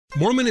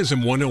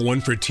Mormonism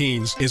 101 for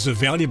Teens is a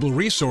valuable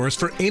resource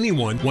for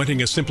anyone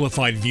wanting a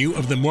simplified view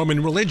of the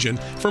Mormon religion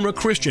from a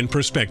Christian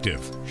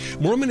perspective.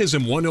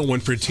 Mormonism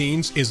 101 for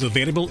Teens is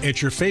available at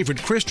your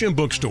favorite Christian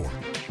bookstore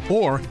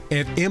or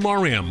at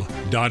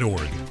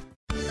mrm.org.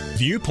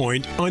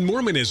 Viewpoint on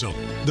Mormonism,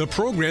 the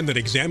program that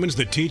examines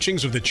the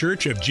teachings of the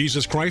Church of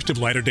Jesus Christ of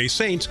Latter-day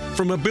Saints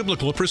from a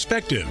biblical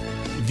perspective.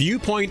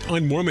 Viewpoint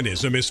on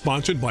Mormonism is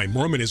sponsored by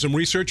Mormonism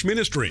Research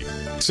Ministry.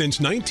 Since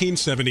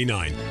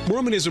 1979,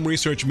 Mormonism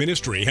Research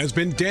Ministry has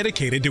been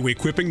dedicated to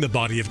equipping the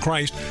body of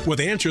Christ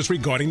with answers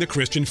regarding the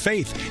Christian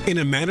faith in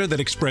a manner that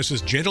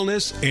expresses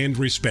gentleness and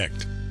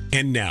respect.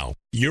 And now,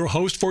 your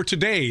host for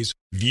today's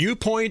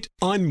Viewpoint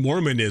on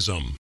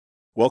Mormonism.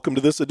 Welcome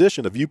to this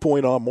edition of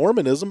Viewpoint on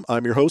Mormonism.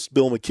 I'm your host,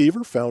 Bill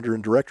McKeever, founder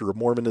and director of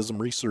Mormonism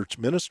Research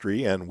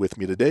Ministry, and with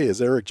me today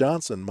is Eric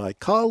Johnson, my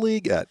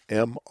colleague at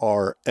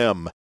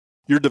MRM.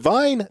 Your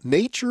Divine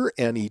Nature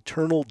and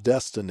Eternal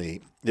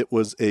Destiny. It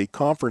was a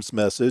conference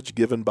message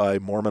given by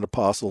Mormon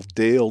Apostle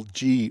Dale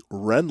G.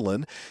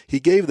 Renlund. He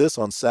gave this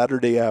on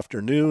Saturday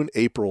afternoon,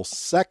 April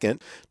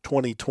 2nd,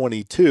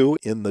 2022,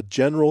 in the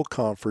General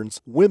Conference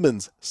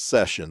Women's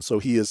Session. So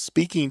he is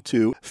speaking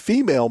to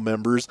female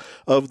members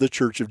of the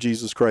Church of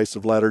Jesus Christ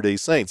of Latter-day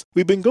Saints.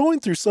 We've been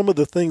going through some of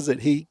the things that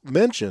he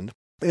mentioned,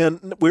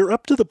 and we're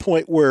up to the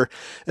point where,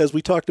 as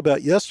we talked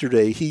about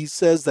yesterday, he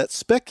says that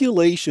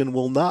speculation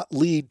will not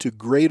lead to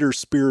greater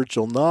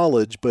spiritual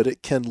knowledge, but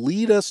it can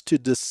lead us to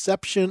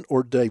deception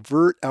or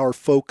divert our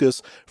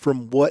focus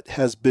from what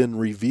has been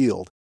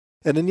revealed.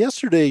 And in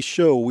yesterday's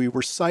show, we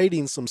were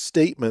citing some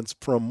statements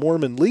from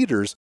Mormon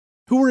leaders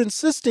who were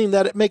insisting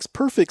that it makes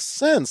perfect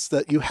sense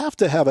that you have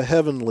to have a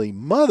heavenly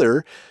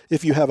mother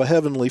if you have a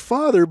heavenly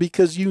father,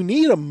 because you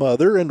need a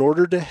mother in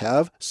order to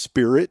have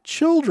spirit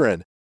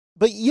children.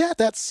 But yet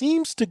that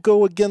seems to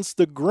go against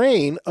the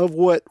grain of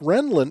what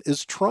Renlund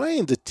is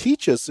trying to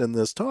teach us in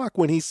this talk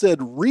when he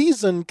said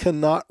reason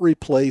cannot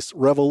replace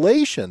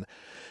revelation.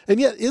 And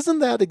yet, isn't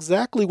that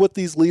exactly what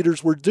these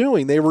leaders were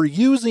doing? They were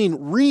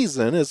using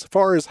reason as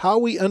far as how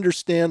we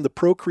understand the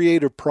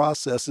procreative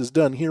process is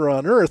done here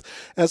on earth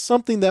as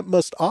something that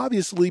must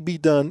obviously be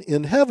done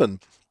in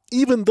heaven.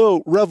 Even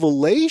though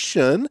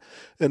revelation,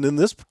 and in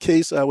this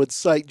case I would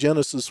cite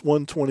Genesis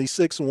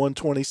 1:26 and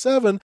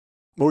 1:27,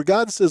 where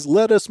God says,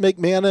 let us make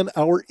man in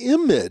our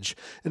image,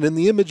 and in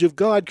the image of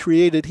God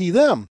created he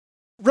them.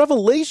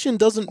 Revelation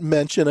doesn't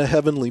mention a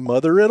heavenly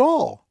mother at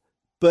all,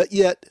 but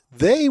yet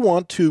they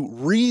want to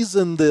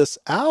reason this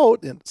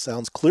out, and it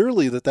sounds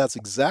clearly that that's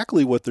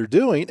exactly what they're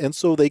doing, and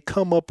so they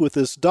come up with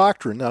this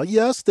doctrine. Now,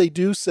 yes, they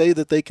do say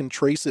that they can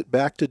trace it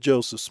back to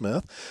Joseph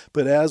Smith,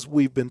 but as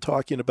we've been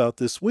talking about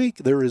this week,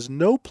 there is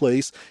no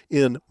place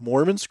in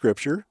Mormon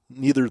scripture,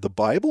 neither the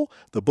Bible,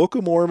 the Book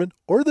of Mormon,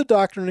 or the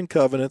Doctrine and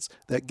Covenants,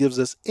 that gives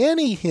us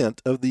any hint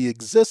of the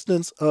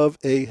existence of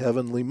a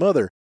heavenly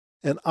mother.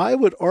 And I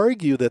would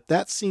argue that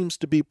that seems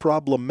to be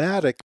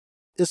problematic,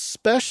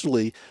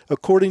 especially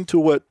according to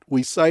what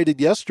we cited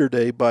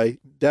yesterday by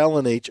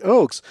Dallin H.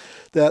 Oaks,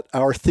 that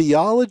our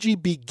theology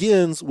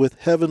begins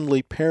with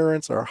heavenly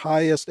parents. Our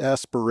highest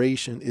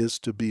aspiration is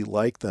to be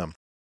like them.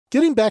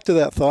 Getting back to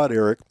that thought,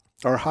 Eric,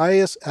 our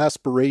highest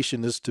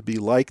aspiration is to be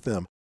like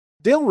them.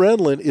 Dale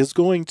Renlund is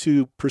going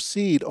to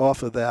proceed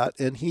off of that,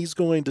 and he's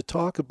going to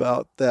talk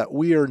about that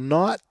we are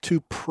not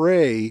to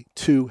pray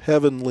to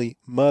Heavenly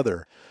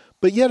Mother.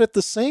 But yet at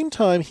the same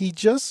time, he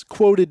just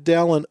quoted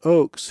Dallin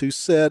Oaks, who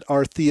said,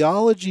 our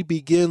theology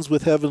begins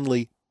with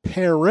heavenly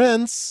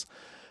parents.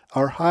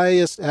 Our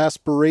highest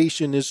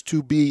aspiration is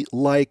to be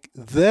like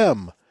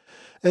them.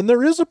 And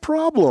there is a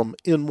problem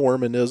in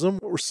Mormonism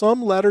where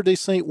some Latter-day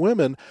Saint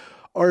women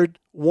are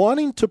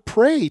wanting to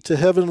pray to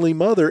Heavenly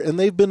Mother, and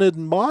they've been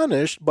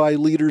admonished by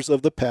leaders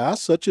of the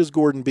past, such as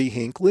Gordon B.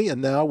 Hinckley,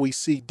 and now we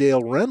see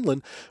Dale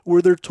Renlund,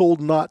 where they're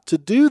told not to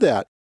do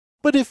that.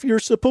 But if you're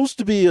supposed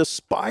to be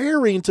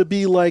aspiring to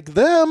be like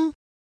them,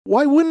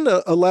 why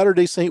wouldn't a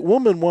Latter-day Saint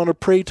woman want to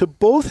pray to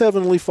both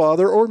Heavenly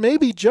Father or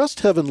maybe just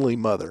Heavenly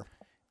Mother?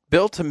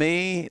 Bill, to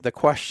me, the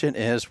question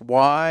is,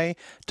 why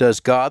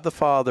does God the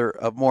Father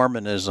of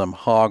Mormonism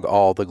hog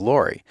all the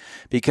glory?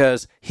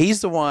 Because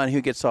he's the one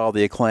who gets all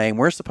the acclaim.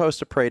 We're supposed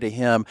to pray to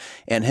him,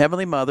 and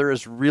Heavenly Mother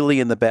is really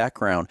in the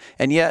background.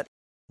 And yet,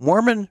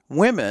 Mormon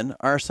women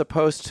are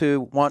supposed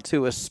to want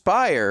to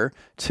aspire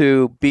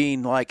to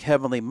being like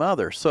Heavenly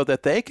Mother so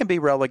that they can be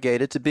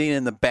relegated to being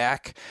in the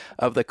back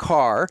of the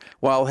car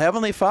while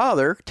Heavenly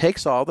Father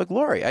takes all the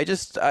glory.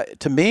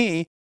 To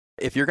me,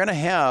 if you're going to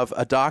have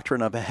a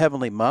doctrine of a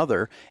Heavenly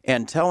Mother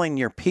and telling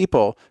your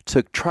people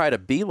to try to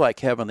be like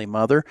Heavenly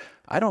Mother,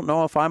 I don't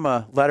know if I'm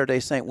a Latter-day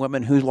Saint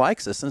woman who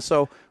likes this. And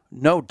so,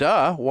 no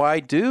duh,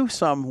 why do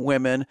some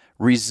women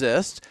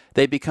resist?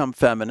 They become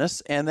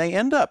feminists and they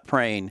end up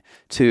praying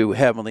to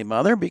Heavenly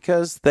Mother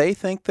because they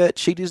think that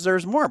she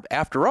deserves more.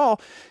 After all,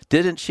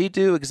 didn't she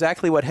do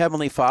exactly what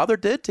Heavenly Father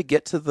did to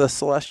get to the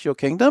celestial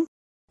kingdom?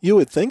 You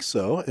would think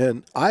so,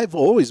 and I've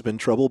always been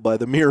troubled by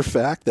the mere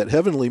fact that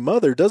Heavenly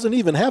Mother doesn't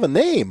even have a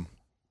name.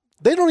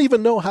 They don't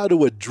even know how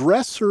to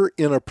address her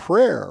in a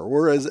prayer,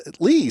 whereas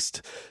at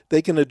least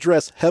they can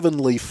address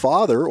Heavenly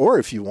Father, or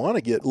if you want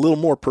to get a little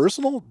more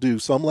personal, do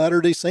some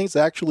Latter-day Saints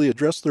actually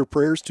address their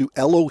prayers to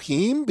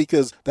Elohim,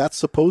 because that's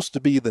supposed to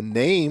be the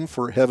name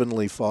for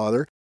Heavenly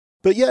Father.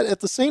 But yet, at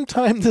the same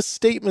time, this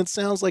statement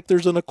sounds like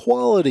there's an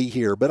equality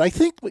here. But I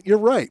think you're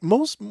right.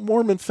 Most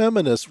Mormon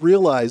feminists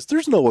realize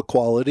there's no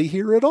equality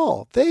here at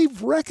all.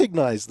 They've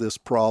recognized this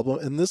problem,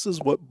 and this is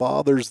what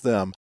bothers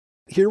them.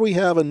 Here we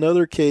have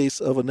another case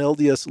of an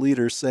LDS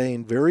leader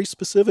saying very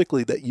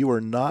specifically that you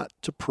are not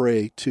to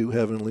pray to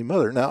Heavenly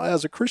Mother. Now,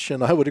 as a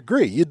Christian, I would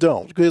agree. You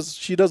don't, because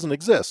she doesn't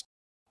exist.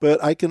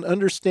 But I can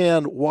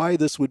understand why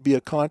this would be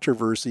a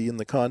controversy in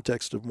the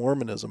context of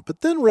Mormonism.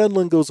 But then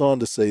Renlund goes on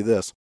to say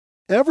this.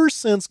 Ever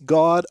since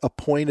God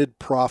appointed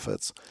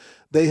prophets,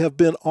 they have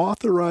been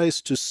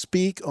authorized to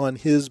speak on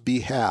his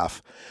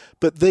behalf,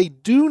 but they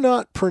do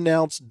not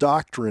pronounce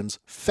doctrines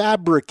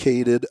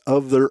fabricated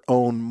of their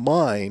own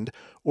mind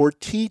or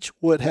teach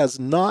what has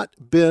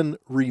not been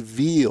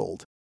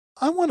revealed.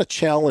 I want to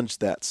challenge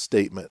that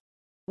statement.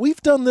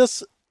 We've done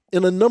this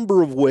in a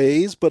number of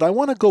ways, but I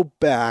want to go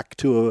back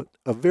to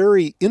a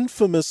very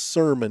infamous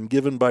sermon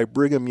given by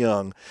Brigham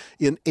Young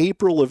in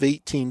April of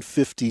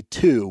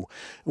 1852,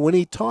 when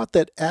he taught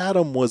that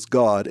Adam was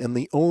God and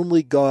the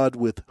only God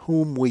with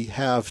whom we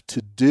have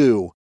to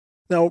do.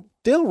 Now,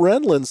 Dale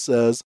Renlund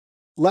says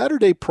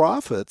Latter-day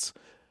Prophets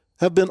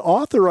have been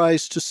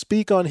authorized to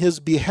speak on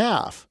his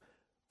behalf,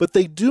 but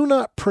they do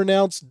not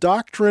pronounce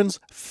doctrines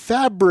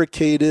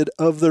fabricated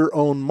of their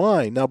own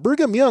mind. Now,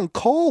 Brigham Young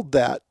called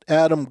that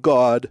Adam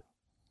God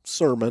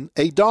sermon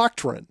a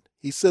doctrine.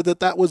 He said that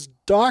that was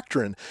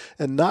doctrine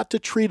and not to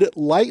treat it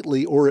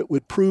lightly or it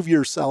would prove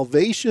your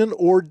salvation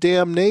or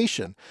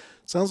damnation.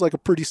 Sounds like a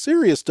pretty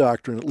serious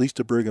doctrine, at least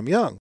to Brigham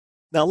Young.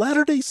 Now,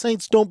 Latter-day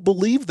Saints don't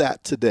believe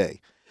that today.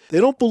 They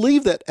don't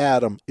believe that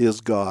Adam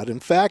is God. In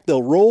fact,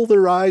 they'll roll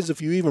their eyes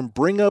if you even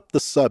bring up the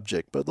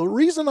subject. But the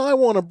reason I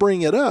want to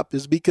bring it up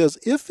is because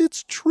if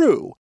it's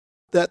true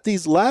that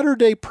these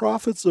Latter-day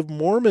Prophets of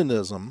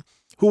Mormonism,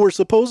 who are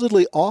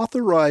supposedly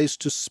authorized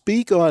to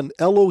speak on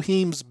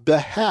Elohim's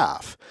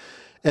behalf,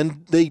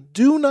 and they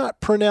do not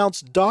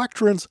pronounce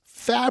doctrines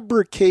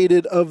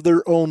fabricated of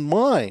their own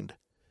mind,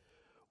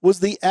 was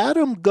the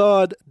Adam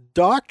God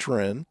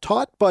doctrine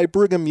taught by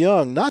Brigham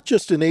Young, not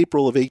just in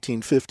April of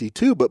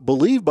 1852, but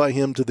believed by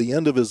him to the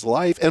end of his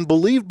life and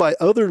believed by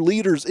other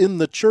leaders in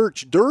the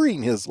church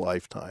during his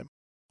lifetime.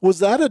 Was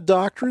that a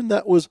doctrine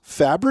that was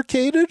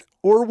fabricated,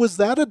 or was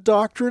that a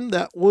doctrine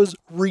that was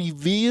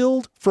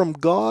revealed from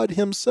God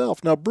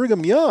himself? Now,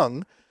 Brigham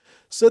Young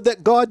said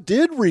that God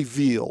did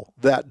reveal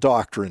that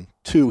doctrine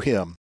to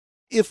him.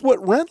 If what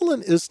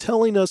Renlund is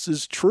telling us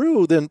is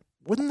true, then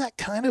wouldn't that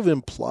kind of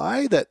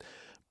imply that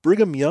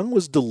Brigham Young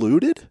was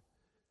deluded?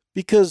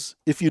 Because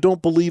if you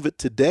don't believe it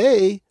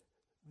today,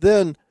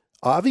 then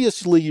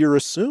obviously you're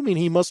assuming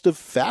he must have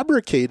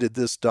fabricated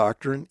this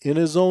doctrine in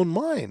his own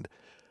mind.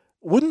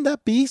 Wouldn't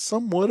that be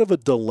somewhat of a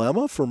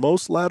dilemma for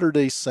most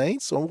Latter-day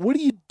Saints? So what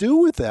do you do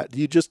with that? Do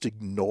you just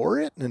ignore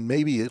it and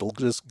maybe it'll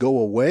just go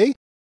away?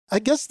 I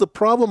guess the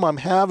problem I'm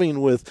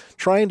having with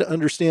trying to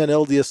understand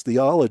LDS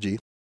theology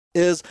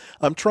is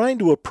I'm trying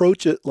to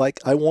approach it like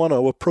I want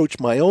to approach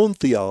my own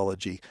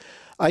theology.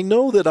 I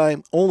know that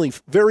I'm only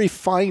very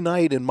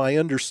finite in my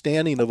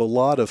understanding of a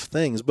lot of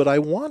things, but I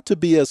want to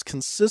be as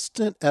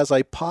consistent as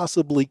I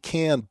possibly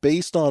can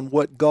based on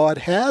what God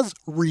has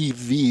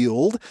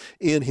revealed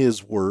in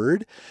his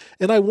word.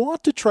 And I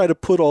want to try to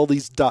put all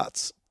these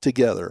dots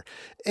together.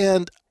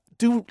 And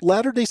do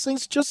Latter-day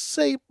Saints just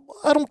say,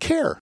 I don't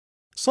care?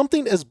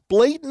 Something as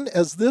blatant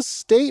as this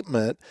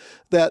statement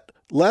that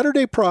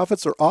Latter-day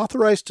Prophets are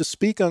authorized to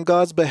speak on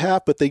God's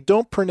behalf, but they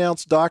don't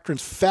pronounce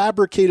doctrines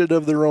fabricated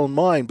of their own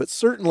mind. But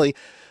certainly,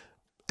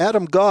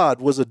 Adam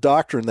God was a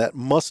doctrine that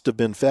must have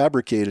been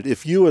fabricated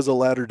if you as a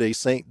Latter-day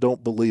Saint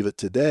don't believe it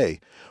today.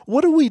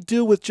 What do we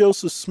do with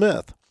Joseph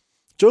Smith?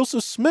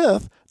 Joseph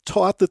Smith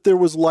taught that there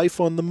was life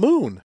on the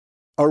moon.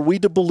 Are we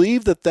to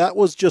believe that that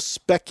was just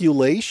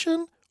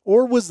speculation,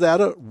 or was that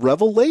a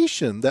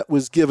revelation that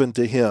was given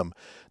to him?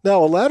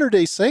 Now, a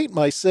Latter-day Saint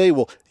might say,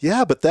 well,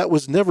 yeah, but that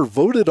was never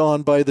voted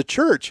on by the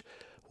church.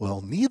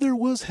 Well, neither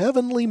was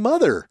Heavenly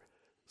Mother.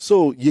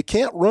 So you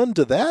can't run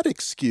to that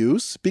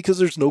excuse because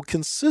there's no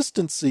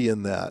consistency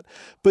in that.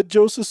 But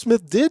Joseph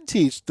Smith did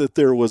teach that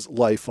there was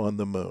life on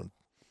the moon.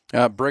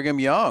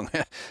 Brigham Young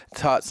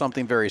taught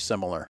something very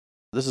similar.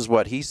 This is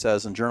what he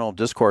says in Journal of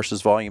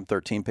Discourses, Volume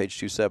 13, page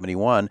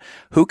 271.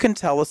 Who can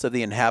tell us of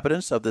the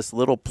inhabitants of this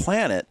little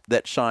planet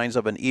that shines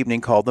of an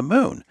evening called the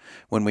moon?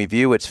 When we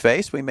view its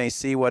face, we may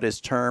see what is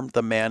termed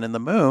the man in the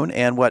moon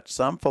and what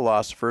some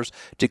philosophers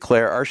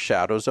declare are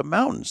shadows of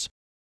mountains.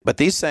 But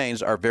these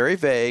sayings are very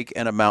vague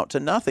and amount to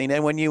nothing.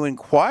 And when you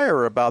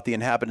inquire about the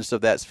inhabitants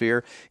of that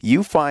sphere,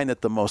 you find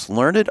that the most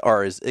learned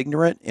are as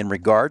ignorant in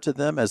regard to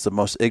them as the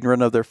most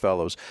ignorant of their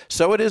fellows.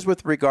 So it is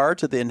with regard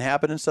to the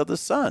inhabitants of the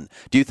sun.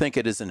 Do you think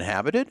it is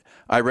inhabited?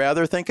 I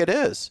rather think it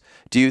is.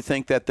 Do you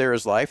think that there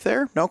is life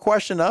there? No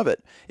question of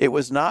it. It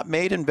was not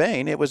made in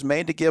vain. It was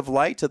made to give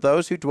light to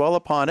those who dwell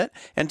upon it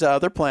and to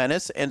other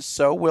planets, and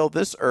so will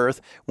this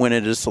earth when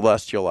it is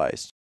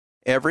celestialized.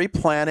 Every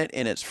planet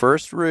in its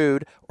first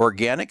rude,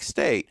 organic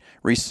state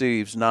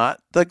receives not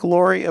the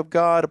glory of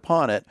God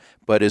upon it,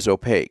 but is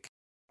opaque.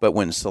 But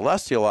when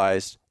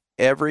celestialized,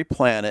 every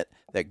planet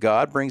that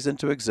God brings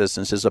into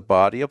existence is a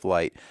body of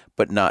light,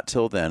 but not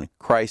till then.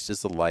 Christ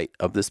is the light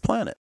of this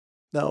planet.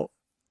 Now,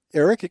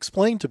 Eric,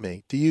 explain to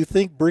me, do you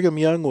think Brigham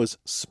Young was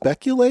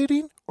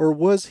speculating, or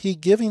was he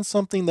giving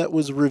something that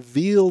was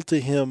revealed to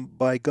him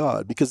by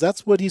God? Because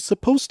that's what he's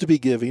supposed to be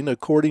giving,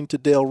 according to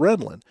Dale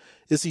Renlund.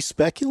 Is he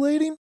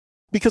speculating?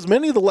 Because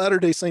many of the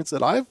Latter-day Saints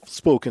that I've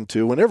spoken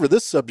to, whenever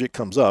this subject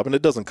comes up, and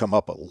it doesn't come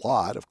up a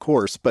lot, of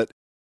course, but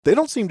they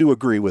don't seem to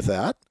agree with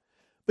that.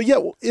 But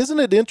yet, isn't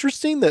it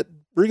interesting that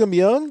Brigham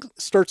Young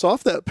starts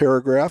off that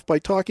paragraph by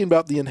talking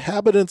about the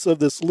inhabitants of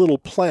this little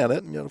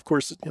planet? And of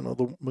course,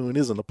 the moon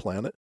isn't a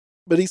planet.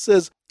 But he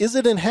says, is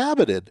it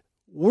inhabited?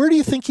 Where do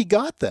you think he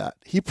got that?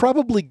 He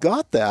probably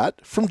got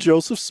that from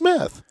Joseph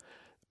Smith.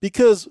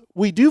 Because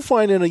we do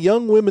find in a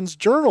Young Women's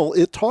Journal,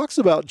 it talks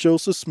about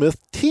Joseph Smith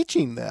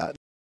teaching that.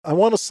 I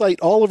want to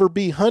cite Oliver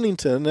B.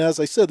 Huntington. As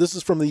I said, this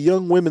is from the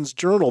Young Women's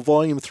Journal,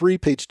 Volume 3,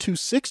 page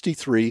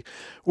 263,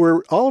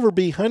 where Oliver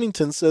B.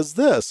 Huntington says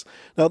this.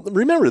 Now,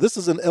 remember, this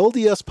is an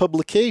LDS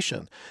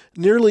publication.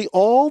 Nearly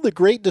all the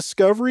great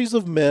discoveries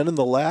of men in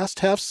the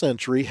last half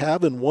century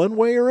have, in one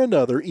way or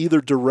another,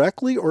 either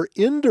directly or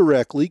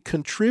indirectly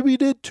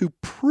contributed to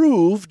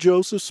prove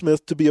Joseph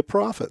Smith to be a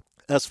prophet.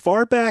 As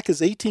far back as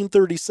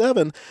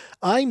 1837,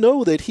 I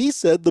know that he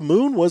said the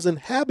moon was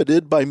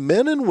inhabited by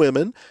men and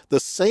women, the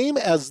same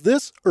as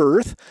this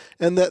earth,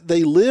 and that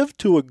they lived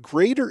to a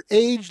greater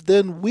age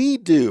than we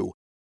do,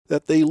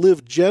 that they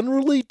lived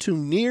generally to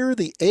near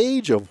the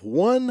age of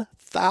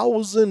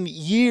 1,000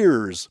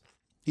 years.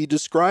 He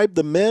described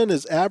the men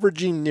as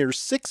averaging near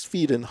 6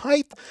 feet in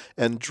height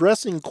and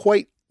dressing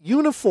quite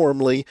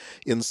uniformly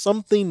in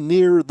something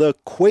near the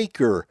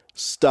Quaker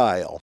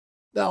style.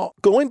 Now,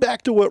 going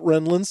back to what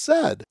Renlund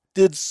said,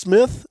 did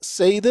Smith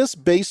say this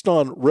based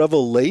on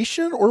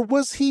revelation, or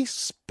was he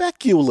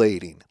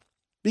speculating?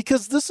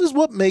 Because this is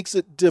what makes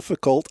it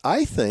difficult,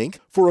 I think,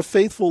 for a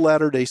faithful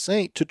Latter-day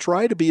Saint to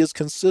try to be as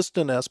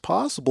consistent as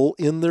possible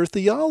in their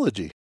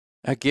theology.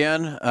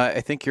 Again, I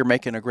think you're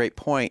making a great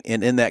point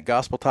in that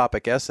Gospel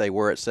Topic essay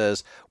where it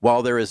says,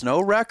 while there is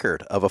no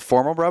record of a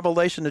formal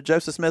revelation to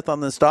Joseph Smith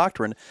on this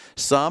doctrine,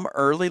 some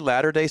early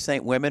Latter-day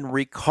Saint women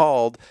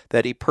recalled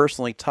that he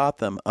personally taught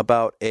them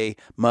about a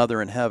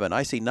mother in heaven.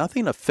 I see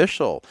nothing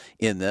official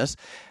in this.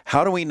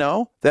 How do we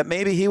know that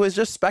maybe he was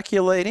just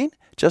speculating,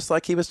 just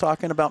like he was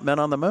talking about men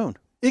on the moon?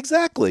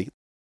 Exactly.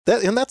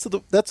 That's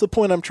the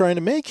point I'm trying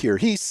to make here.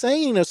 He's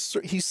saying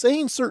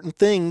certain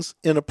things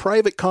in a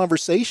private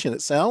conversation,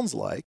 it sounds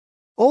like.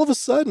 All of a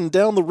sudden,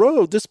 down the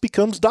road, this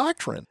becomes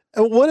doctrine.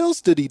 And what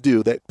else did he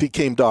do that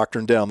became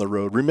doctrine down the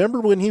road?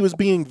 Remember when he was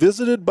being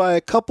visited by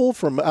a couple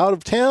from out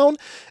of town,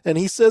 and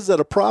he says that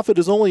a prophet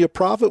is only a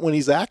prophet when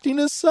he's acting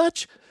as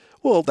such?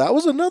 Well, that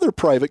was another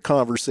private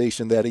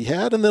conversation that he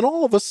had, and then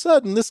all of a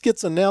sudden this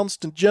gets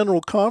announced in general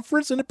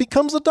conference and it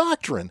becomes a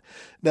doctrine.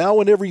 Now,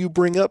 whenever you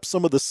bring up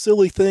some of the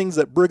silly things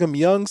that Brigham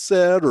Young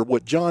said or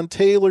what John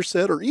Taylor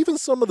said or even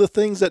some of the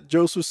things that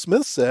Joseph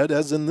Smith said,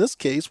 as in this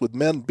case with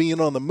men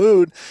being on the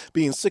moon,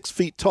 being 6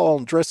 feet tall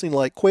and dressing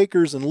like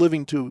Quakers and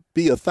living to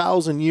be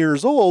 1,000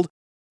 years old,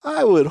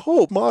 I would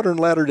hope modern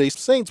Latter-day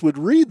Saints would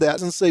read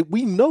that and say,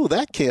 we know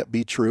that can't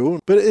be true.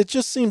 But it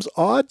just seems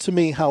odd to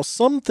me how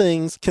some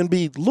things can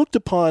be looked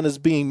upon as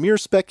being mere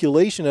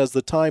speculation as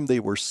the time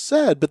they were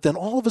said, but then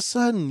all of a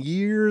sudden,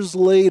 years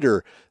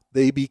later,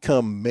 they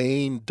become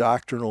main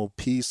doctrinal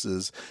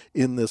pieces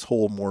in this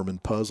whole Mormon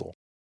puzzle.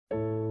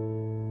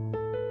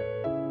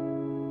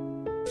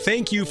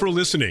 Thank you for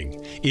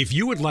listening. If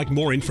you would like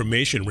more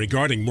information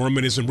regarding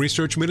Mormonism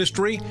Research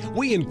Ministry,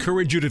 we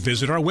encourage you to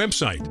visit our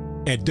website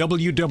at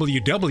www.mrm.org,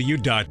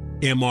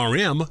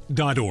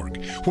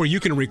 where you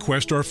can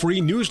request our free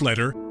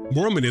newsletter,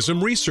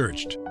 Mormonism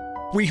Researched.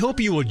 We hope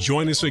you will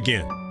join us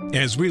again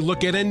as we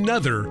look at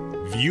another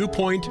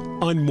viewpoint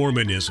on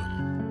Mormonism.